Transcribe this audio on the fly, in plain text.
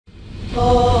Now,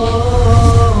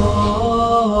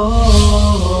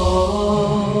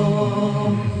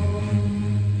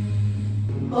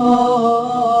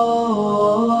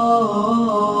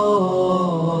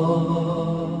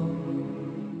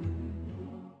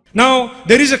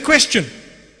 there is a question.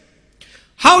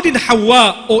 How did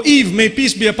Hawa, or Eve, may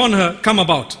peace be upon her, come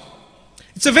about?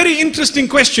 It's a very interesting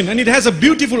question, and it has a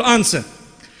beautiful answer.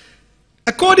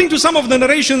 According to some of the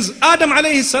narrations, Adam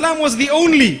alayhi salam was the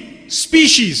only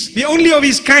species, the only of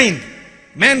his kind,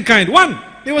 mankind, one.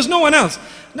 There was no one else.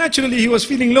 Naturally, he was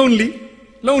feeling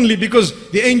lonely because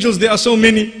the angels, there are so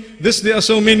many, there are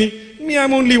so many, me,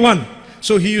 I'm only one.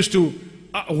 So he used to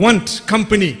want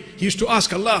company. He used to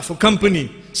ask Allah for company,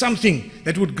 something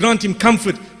that would grant him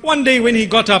comfort. One day when he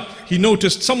got up, he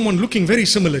noticed someone looking very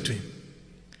similar to him.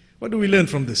 What do we learn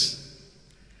from this?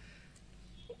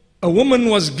 A woman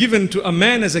was given to a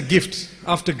man as a gift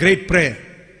after great prayer.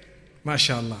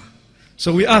 MashaAllah.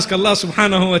 So we ask Allah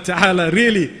subhanahu wa ta'ala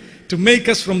really to make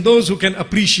us from those who can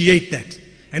appreciate that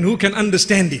and who can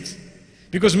understand it.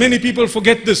 Because many people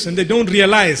forget this and they don't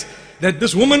realize that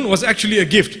this woman was actually a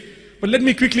gift. But let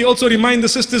me quickly also remind the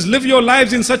sisters, live your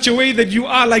lives in such a way that you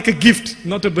are like a gift,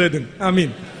 not a burden.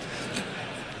 Ameen.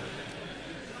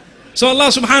 So Allah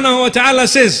subhanahu wa ta'ala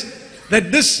says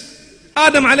that this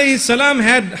Adam alayhi salam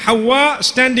had Hawa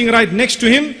standing right next to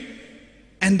him,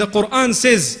 and the Quran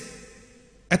says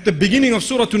at the beginning of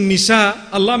Surah An-Nisa,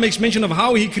 Allah makes mention of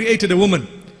how He created a woman.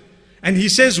 And He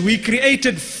says, we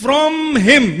created from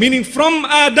him, meaning from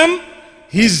Adam,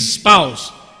 his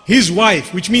spouse, his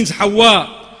wife, which means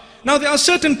Hawa. Now there are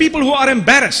certain people who are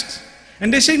embarrassed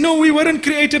and they say, no, we weren't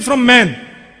created from man.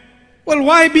 Well,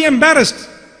 why be embarrassed?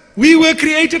 We were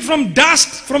created from dust,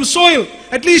 from soil.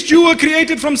 At least you were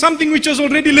created from something which was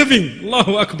already living.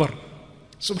 Allahu Akbar.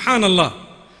 Subhanallah.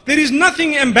 There is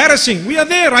nothing embarrassing. We are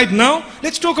there right now.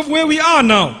 Let's talk of where we are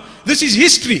now. This is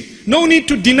history. No need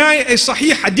to deny a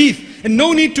sahih hadith and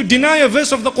no need to deny a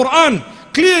verse of the Quran.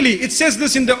 Clearly it says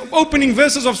this in the opening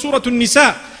verses of Surah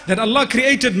An-Nisa, that Allah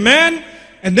created man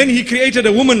and then He created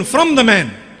a woman from the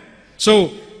man.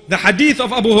 So the hadith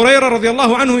of Abu Hurairah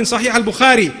radiallahu anhu in Sahih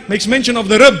al-Bukhari makes mention of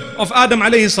the rib of Adam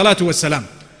alayhi salatu wassalam.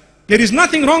 There is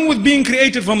nothing wrong with being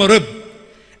created from a rib.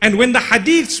 And when the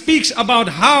hadith speaks about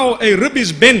how a rib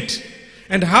is bent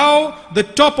and how the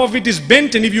top of it is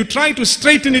bent, and if you try to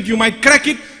straighten it you might crack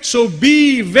it, so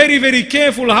be very, very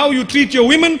careful how you treat your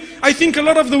women. I think a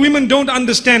lot of the women don't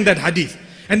understand that hadith.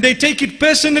 And they take it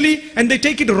personally and they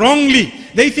take it wrongly.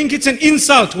 They think it's an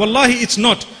insult. Wallahi, it's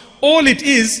not. All it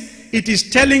is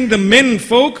telling the men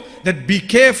folk that be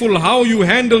careful how you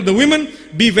handle the women,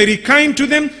 be very kind to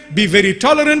them, be very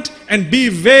tolerant, and be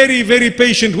very, very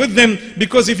patient with them.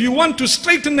 Because if you want to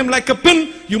straighten them like a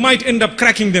pin, you might end up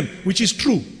cracking them, which is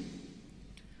true.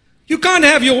 You can't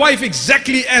have your wife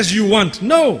exactly as you want.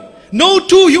 No. No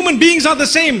two human beings are the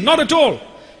same. Not at all.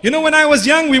 You know, when I was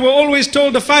young, we were always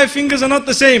told the 5 fingers are not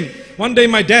the same. One day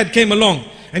my dad came along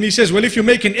and he says, well, if you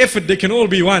make an effort, they can all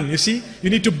be one. You see, you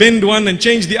need to bend one and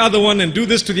change the other one and do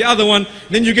this to the other one.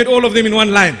 Then you get all of them in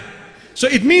one line. So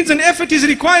it means an effort is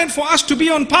required for us to be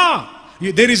on par.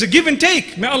 There is a give and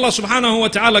take. May Allah subhanahu wa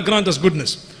ta'ala grant us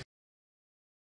goodness.